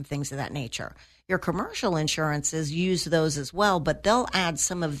mammogram, things of that nature. Your commercial insurances use those as well, but they'll add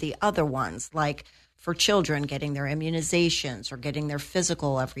some of the other ones, like for children getting their immunizations or getting their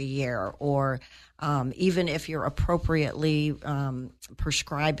physical every year, or even if you're appropriately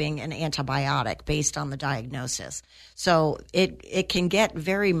prescribing an antibiotic based on the diagnosis. So it can get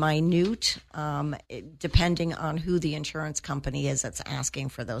very minute depending on who the insurance company is that's asking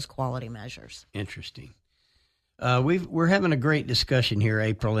for those quality measures. Interesting. We're having a great discussion here,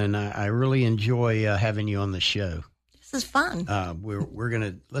 April, and I really enjoy having you on the show. This is fun.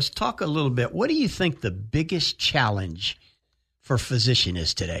 Let's talk a little bit. What do you think the biggest challenge for physician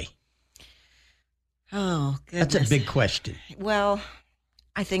is today? Oh, goodness. That's a big question. Well,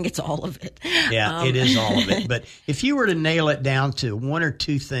 I think it's all of it. Yeah, it is all of it. But if you were to nail it down to one or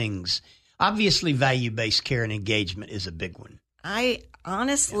two things, obviously value-based care and engagement is a big one. I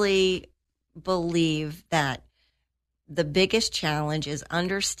honestly believe that the biggest challenge is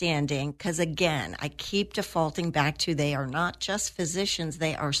understanding, because again, I keep defaulting back to they are not just physicians,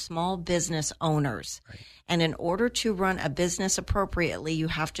 they are small business owners. Right. And in order to run a business appropriately, you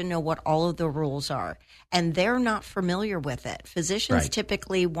have to know what all of the rules are. And they're not familiar with it. Physicians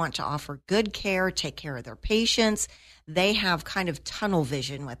typically want to offer good care, take care of their patients. They have kind of tunnel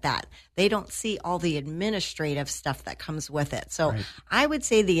vision with that. They don't see all the administrative stuff that comes with it. So I would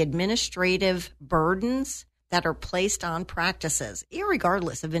say the administrative burdens that are placed on practices,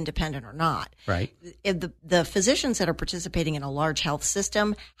 irregardless of independent or not. Right. If the physicians that are participating in a large health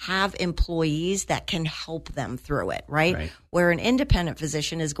system have employees that can help them through it, right? Where an independent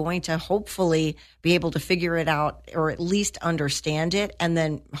physician is going to hopefully be able to figure it out or at least understand it, and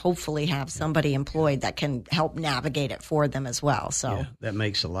then hopefully have somebody employed that can help navigate it for them as well. So that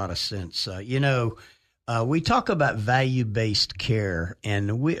makes a lot of sense. We talk about value-based care,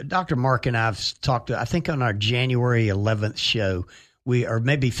 and Dr. Mark and I have talked, I think on our January 11th show, or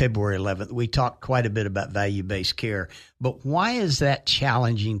maybe February 11th, we talked quite a bit about value-based care. But why is that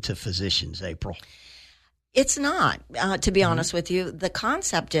challenging to physicians, April? It's not, to be honest with you. The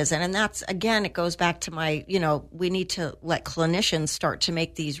concept isn't. And that's, again, it goes back to my, we need to let clinicians start to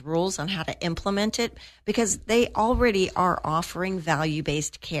make these rules on how to implement it, because they already are offering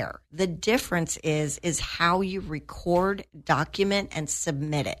value-based care. The difference is how you record, document, and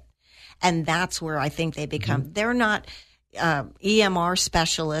submit it. And that's where I think they become, they're not EMR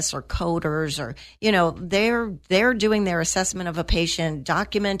specialists or coders, or they're doing their assessment of a patient,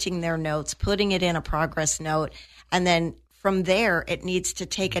 documenting their notes, putting it in a progress note, and then from there it needs to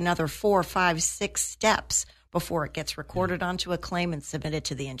take another 4, 5, 6 steps before it gets recorded onto a claim and submitted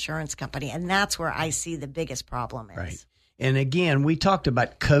to the insurance company. And that's where I see the biggest problem is. Right. And again, we talked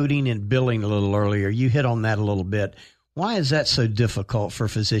about coding and billing a little earlier. You hit on that a little bit. Why is that so difficult for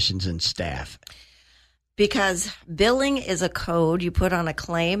physicians and staff? Because billing is a code you put on a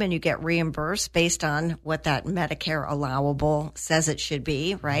claim and you get reimbursed based on what that Medicare allowable says it should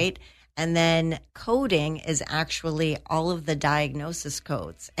be, right? And then coding is actually all of the diagnosis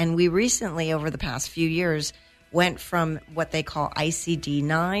codes. And we recently, over the past few years, went from what they call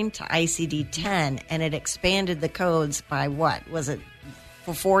ICD-9 to ICD-10, and it expanded the codes by what? Was it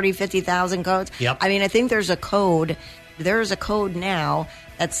for 40, 50,000 codes? Yep. I mean, I think there's a code now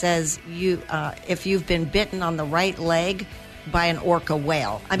that says if you've been bitten on the right leg by an orca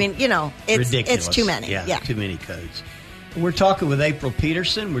whale. I mean, it's ridiculous. It's too many. Yeah, too many codes. We're talking with April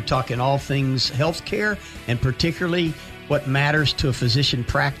Peterson. We're talking all things healthcare, and particularly what matters to a physician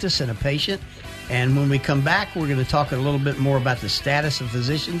practice and a patient. And when we come back, we're going to talk a little bit more about the status of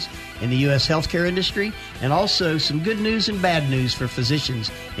physicians in the U.S. healthcare industry, and also some good news and bad news for physicians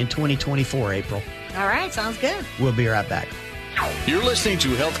in 2024, April. All right, sounds good. We'll be right back. You're listening to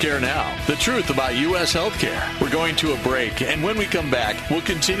Healthcare Now, the truth about U.S. healthcare. We're going to a break, and when we come back, we'll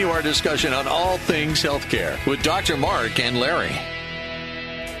continue our discussion on all things healthcare with Dr. Mark and Larry.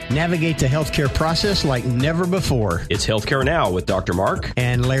 Navigate the healthcare process like never before. It's Healthcare Now with Dr. Mark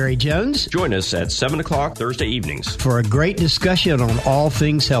and Larry Jones. Join us at 7 o'clock Thursday evenings for a great discussion on all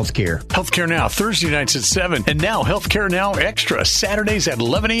things healthcare. Healthcare Now, Thursday nights at 7. And now Healthcare Now Extra, Saturdays at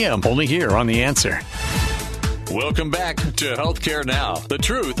 11 a.m. Only here on The Answer. Welcome back to Healthcare Now, the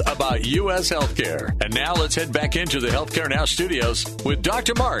truth about U.S. healthcare. And now let's head back into the Healthcare Now studios with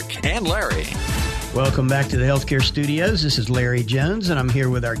Dr. Mark and Larry. Welcome back to the Healthcare Studios. This is Larry Jones, and I'm here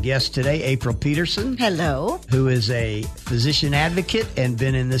with our guest today, April Peterson. Hello. Who is a physician advocate and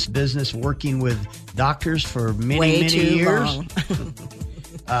been in this business working with doctors for many years.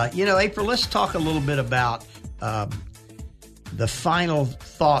 April, let's talk a little bit about the final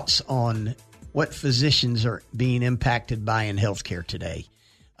thoughts on what physicians are being impacted by in healthcare today.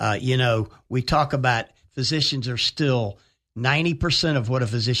 We talk about physicians are still 90% of what a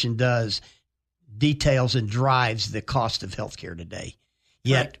physician does details and drives the cost of healthcare today.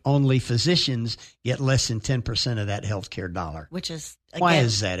 Yet only physicians get less than 10% of that healthcare dollar. Which is, again, why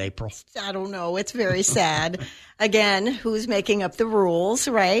is that, April? I don't know. It's very sad. Again, who's making up the rules,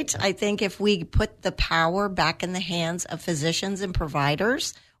 right? I think if we put the power back in the hands of physicians and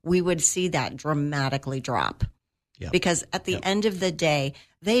providers, we would see that dramatically drop. Yep. Because at the end of the day,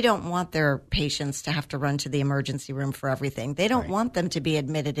 they don't want their patients to have to run to the emergency room for everything. They don't want them to be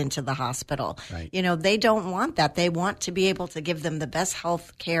admitted into the hospital. Right. They don't want that. They want to be able to give them the best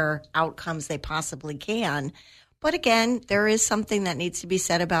health care outcomes they possibly can. But again, there is something that needs to be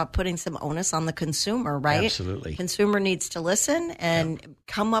said about putting some onus on the consumer, right? Absolutely. Consumer needs to listen and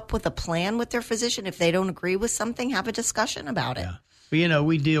come up with a plan with their physician. If they don't agree with something, have a discussion about it. Yeah. Well,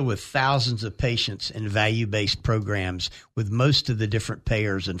 we deal with thousands of patients in value-based programs with most of the different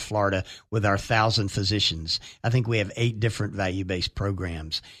payers in Florida with our 1,000 physicians. I think we have 8 different value-based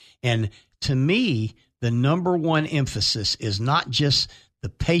programs. And to me, the number one emphasis is not just the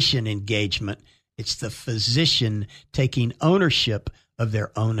patient engagement, it's the physician taking ownership of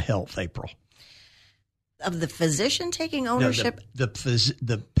their own health, April. Of the physician taking ownership? No,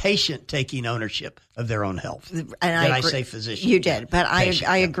 the patient taking ownership of their own health. And I say physician? You did, but patient,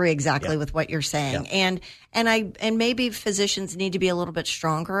 I agree exactly with what you're saying. Yeah. And maybe physicians need to be a little bit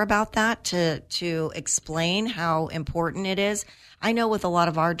stronger about that to explain how important it is. I know with a lot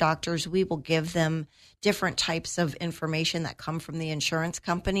of our doctors, we will give them different types of information that come from the insurance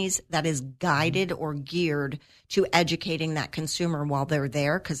companies that is guided or geared to educating that consumer while they're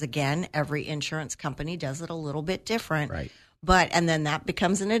there. Because again, every insurance company does it a little bit different. Right. And then that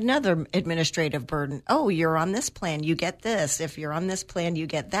becomes another administrative burden. Oh, you're on this plan, you get this. If you're on this plan, you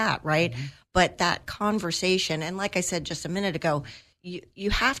get that, right? Mm-hmm. But that conversation, and like I said just a minute ago, you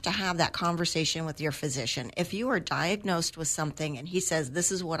have to have that conversation with your physician. If you are diagnosed with something and he says,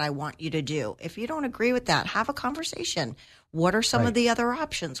 this is what I want you to do, if you don't agree with that, have a conversation. What are some of the other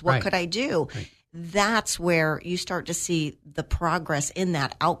options? What could I do? Right. That's where you start to see the progress in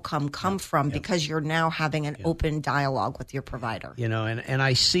that outcome come from because you're now having an open dialogue with your provider. And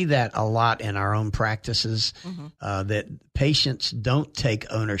I see that a lot in our own practices, that patients don't take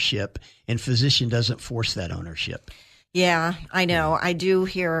ownership and physician doesn't force that ownership. Yeah, I know. I do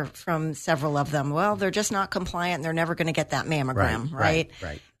hear from several of them, well, they're just not compliant and they're never going to get that mammogram, right?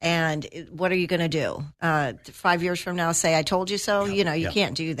 And what are you going to do? 5 years from now, say, I told you so? You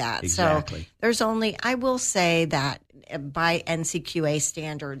can't do that. Exactly. So I will say that by NCQA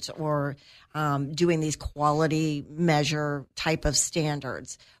standards or doing these quality measure type of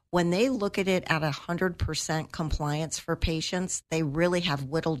standards, when they look at it at 100% compliance for patients, they really have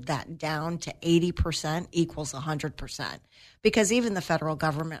whittled that down to 80% equals 100%. Because even the federal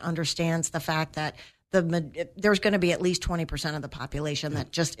government understands the fact that there's going to be at least 20% of the population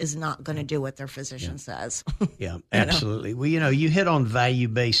that just is not going to do what their physician says. Yeah, absolutely. Well, you hit on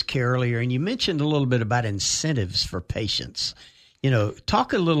value-based care earlier, and you mentioned a little bit about incentives for patients.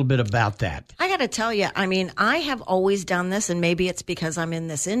 Talk a little bit about that. I got to tell you, I have always done this, and maybe it's because I'm in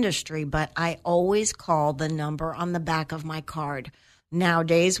this industry, but I always call the number on the back of my card.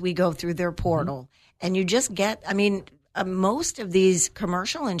 Nowadays, we go through their portal, and you just get, most of these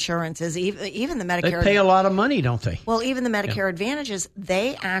commercial insurances, even the Medicare... They pay a lot of money, don't they? Well, even the Medicare Advantages,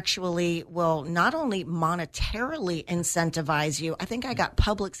 they actually will not only monetarily incentivize you. I think I got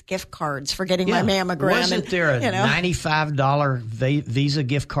Publix gift cards for getting my mammogram. Wasn't there a $95 Visa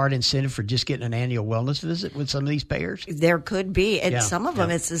gift card incentive for just getting an annual wellness visit with some of these payers? There could be. And some of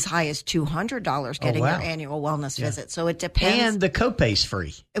them, it's as high as $200 getting your annual wellness visit. So it depends. And the copay's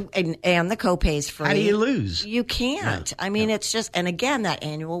free. And the copay's free. How do you lose? You can't. It's just, and again, that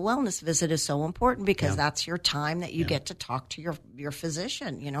annual wellness visit is so important because that's your time that you get to talk to your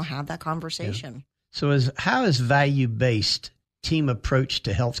physician, have that conversation. Yeah. So how is value-based team approach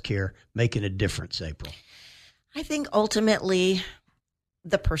to healthcare making a difference, April? I think ultimately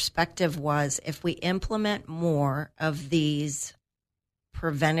the perspective was if we implement more of these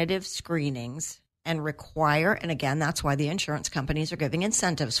preventative screenings and require, and again, that's why the insurance companies are giving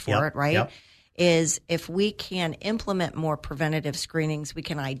incentives for it, right? Yep. Is if we can implement more preventative screenings, we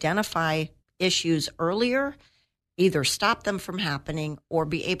can identify issues earlier, either stop them from happening or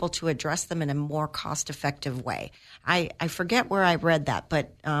be able to address them in a more cost-effective way. I forget where I read that,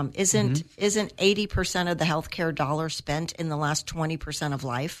 but isn't 80% of the healthcare dollar spent in the last 20% of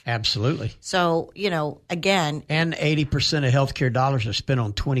life? Absolutely. So, again. And 80% of healthcare dollars are spent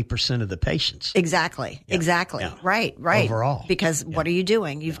on 20% of the patients. Exactly. Yeah. Exactly. Yeah. Right. Overall. Because what are you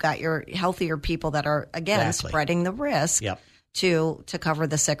doing? You've got your healthier people that are, again, spreading the risk to cover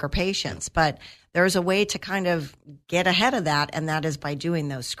the sicker patients. But there's a way to kind of get ahead of that, and that is by doing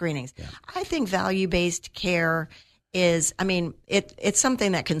those screenings. Yeah. I think value-based care is, it's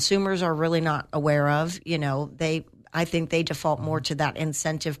something that consumers are really not aware of. I think they default more to that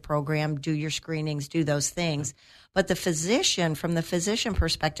incentive program, do your screenings, do those things. But from the physician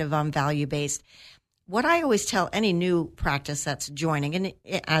perspective on value-based, what I always tell any new practice that's joining, and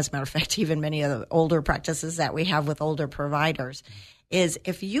as a matter of fact, even many of the older practices that we have with older providers, is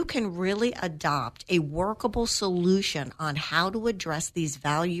if you can really adopt a workable solution on how to address these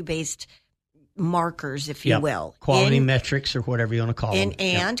value-based markers, if you will. Quality metrics or whatever you want to call them.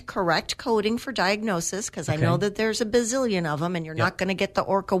 And correct coding for diagnosis, because I know that there's a bazillion of them and you're not going to get the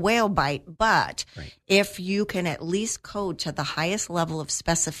orca whale bite. But if you can at least code to the highest level of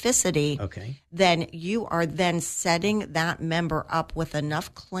specificity, then you are then setting that member up with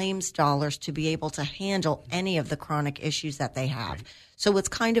enough claims dollars to be able to handle any of the chronic issues that they have. So it's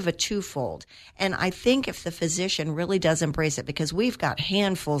kind of a twofold. And I think if the physician really does embrace it, because we've got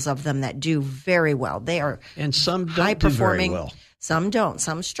handfuls of them that do very well. They are and some don't high performing. Do very well. Some don't.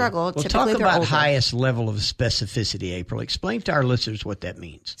 Some struggle. Well, typically talk about older. highest level of specificity, April. Explain to our listeners what that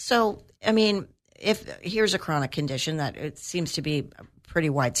means. So, I mean, if here's a chronic condition that it seems to be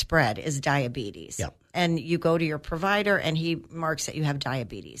pretty widespread is diabetes. Yep. And you go to your provider and he marks that you have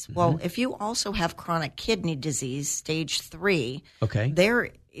diabetes. Mm-hmm. Well, if you also have chronic kidney disease, stage 3,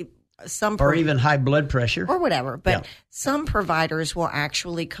 or even high blood pressure or whatever. But some providers will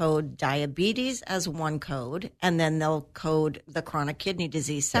actually code diabetes as one code, and then they'll code the chronic kidney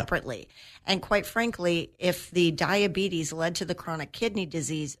disease separately. And quite frankly, if the diabetes led to the chronic kidney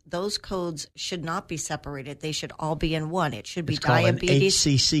disease, those codes should not be separated. They should all be in one. It should be diabetes.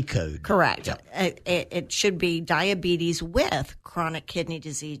 Called an HCC code. Correct. It should be diabetes with chronic kidney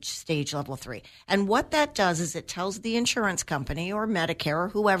disease stage level 3. And what that does is it tells the insurance company or Medicare or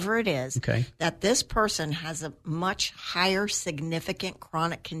whoever it is that this person has a much higher significant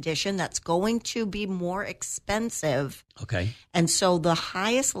chronic condition that's going to be more expensive. And so the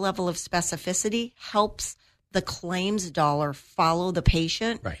highest level of specificity helps the claims dollar follow the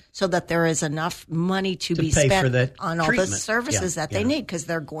patient so that there is enough money to be spent on all the services that they need, because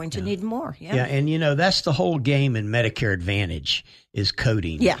they're going to need more. And, you know, that's the whole game in Medicare Advantage is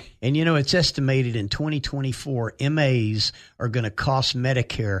coding. And, you know, it's estimated in 2024, MAs are going to cost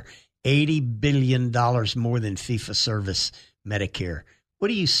Medicare $80 billion more than fee-for-service Medicare. What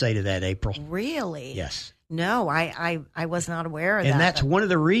do you say to that, April? Really? Yes. No, I was not aware of that. And that's one of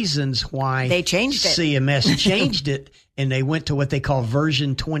the reasons why they changed it. CMS changed it, and they went to what they call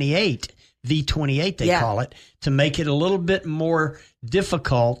version 28, V28 they call it, to make it a little bit more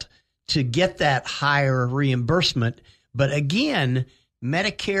difficult to get that higher reimbursement. But again,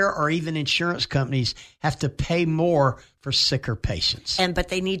 Medicare or even insurance companies have to pay more for sicker patients. But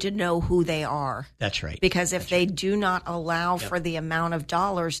they need to know who they are. That's right. Because if they do not allow for the amount of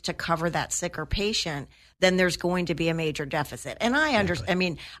dollars to cover that sicker patient, then there's going to be a major deficit. And I understand. I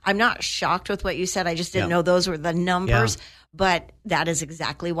mean, I'm not shocked with what you said. I just didn't know those were the numbers. But that is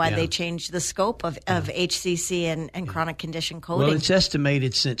exactly why they changed the scope of HCC and chronic condition coding. Well, it's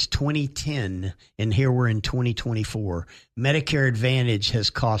estimated since 2010, and here we're in 2024, Medicare Advantage has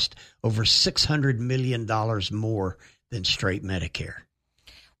cost over $600 million more than straight Medicare.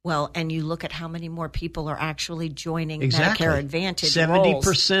 Well, and you look at how many more people are actually joining Medicare Advantage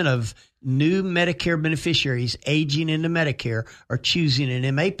 70% of new Medicare beneficiaries aging into Medicare are choosing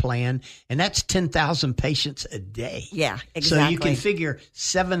an MA plan, and that's 10,000 patients a day. Yeah, exactly. So you can figure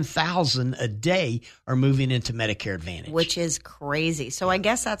 7,000 a day are moving into Medicare Advantage. Which is crazy. So I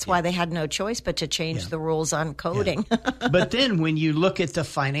guess that's why they had no choice but to change the rules on coding. But then when you look at the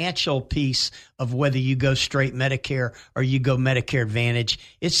financial piece of whether you go straight Medicare or you go Medicare Advantage,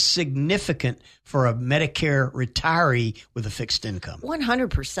 it's significant for a Medicare retiree with a fixed income.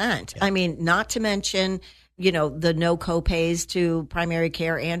 100%. I mean, not to mention, you know, the no copays to primary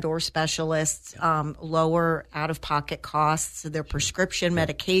care and or specialists, lower out-of-pocket costs, their prescription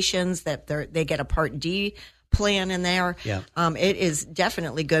medications that they get a Part D plan in there. It is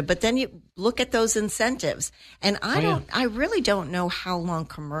definitely good. But then you look at those incentives, and I really don't know how long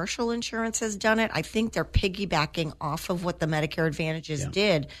commercial insurance has done it. I think they're piggybacking off of what the Medicare Advantages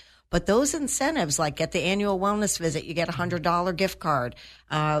did. But those incentives, like get the annual wellness visit, you get a $100 gift card,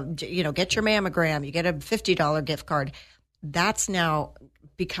 you know, get your mammogram, you get a $50 gift card. That's now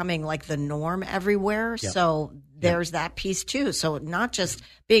becoming like the norm everywhere. So there's that piece too. So not just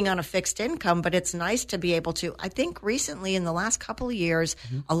being on a fixed income, but it's nice to be able to, I think recently in the last couple of years,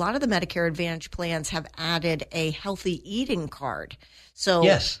 a lot of the Medicare Advantage plans have added a healthy eating card. So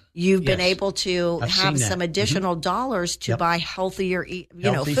you've been able to have some additional dollars to buy healthier,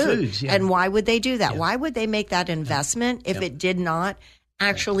 foods. And why would they do that? Why would they make that investment if it did not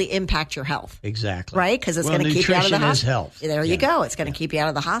actually impact your health? Exactly. Right? Because it's going to keep you out of the hospital. Health. There you go. It's going to keep you out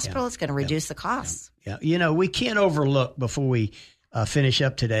of the hospital. It's going to reduce the costs. You know, we can't overlook, before we finish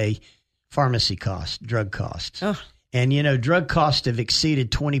up today, pharmacy costs, drug costs. And, you know, drug costs have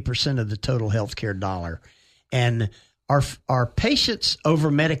exceeded 20% of the total healthcare dollar. And are patients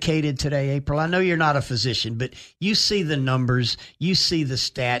over-medicated today, April? I know you're not a physician, but you see the numbers, you see the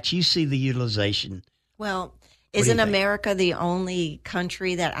stats, you see the utilization. Well, Isn't America the only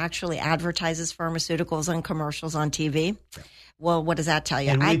country that actually advertises pharmaceuticals and commercials on TV? Yeah. Well, what does that tell you?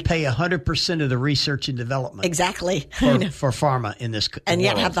 And we pay 100% of the research and development. Exactly. For pharma in this world. And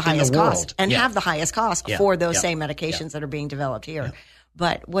yet have the highest cost. And have the highest cost for those same medications that are being developed here. Yeah.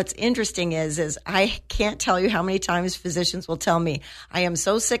 But what's interesting is I can't tell you how many times physicians will tell me, I am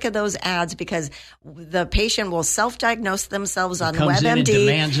so sick of those ads because the patient will self-diagnose themselves on WebMD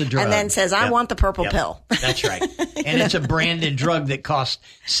and then says, I want the purple pill. That's right. And it's a branded drug that costs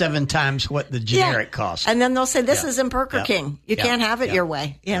 7 times what the generic costs. And then they'll say, this is in Burger King. You can't have it your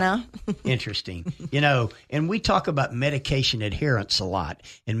way, you know? Interesting. And we talk about medication adherence a lot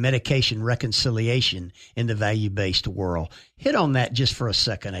and medication reconciliation in the value-based world. Hit on that just for a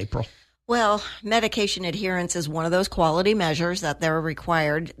second, April. Well, medication adherence is one of those quality measures that they're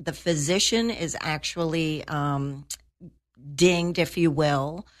required. The physician is actually dinged, if you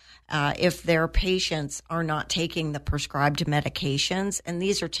will, if their patients are not taking the prescribed medications. And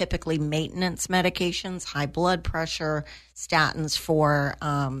these are typically maintenance medications, high blood pressure, statins for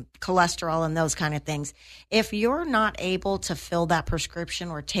cholesterol and those kind of things. If you're not able to fill that prescription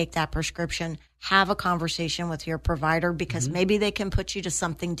or take that prescription, have a conversation with your provider because maybe they can put you to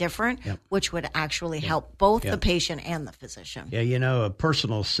something different, which would actually help both the patient and the physician. Yeah, a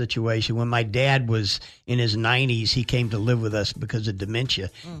personal situation. When my dad was in his 90s, he came to live with us because of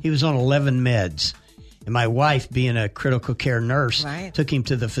dementia. He was on 11 meds. And my wife, being a critical care nurse, took him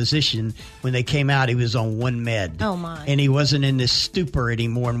to the physician. When they came out, he was on 1 med. Oh, my. And he wasn't in this stupor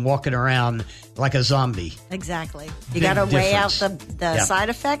anymore and walking around like a zombie. Exactly. You got to weigh out the side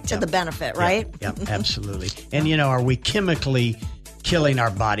effect to the benefit, right? Yep, absolutely. And, are we chemically killing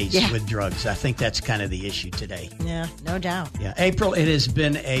our bodies with drugs? I think that's kind of the issue today. Yeah, no doubt. Yeah, April, it has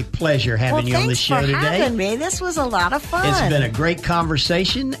been a pleasure having you on the show today. Thanks for having me. This was a lot of fun. It's been a great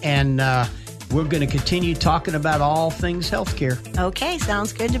conversation, and we're going to continue talking about all things healthcare. Okay,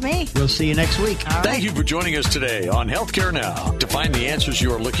 sounds good to me. We'll see you next week. Right. Thank you for joining us today on Healthcare Now. To find the answers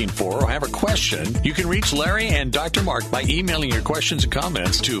you are looking for or have a question, you can reach Larry and Dr. Mark by emailing your questions and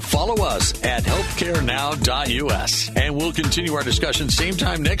comments to follow us at healthcarenow.us. And we'll continue our discussion same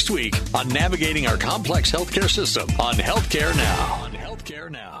time next week on navigating our complex healthcare system on Healthcare Now. On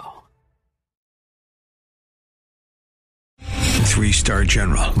Healthcare Now. 3-star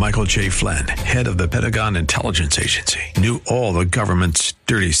General Michael J. Flynn, head of the Pentagon Intelligence Agency, knew all the government's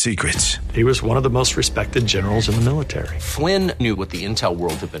dirty secrets. He was one of the most respected generals in the military. Flynn knew what the intel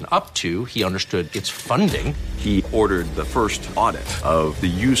world had been up to. He understood its funding. He ordered the first audit of the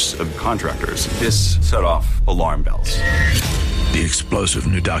use of contractors. This set off alarm bells. The explosive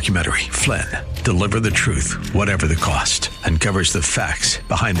new documentary, Flynn, Deliver the Truth, Whatever the Cost, uncovers the facts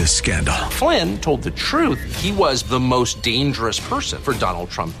behind this scandal. Flynn told the truth. He was the most dangerous person for Donald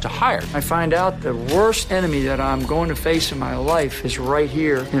Trump to hire. I find out the worst enemy that I'm going to face in my life is right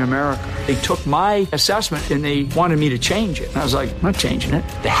here in America. They took my assessment and they wanted me to change it. And I was like, I'm not changing it.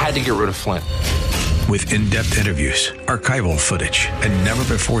 They had to get rid of Flynn. With in-depth interviews, archival footage, and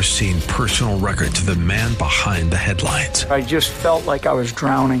never-before-seen personal records of the man behind the headlines. I just felt like I was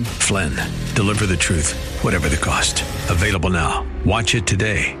drowning. Flynn, Deliver the Truth, Whatever the Cost. Available now. Watch it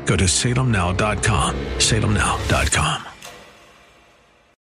today. Go to salemnow.com. salemnow.com.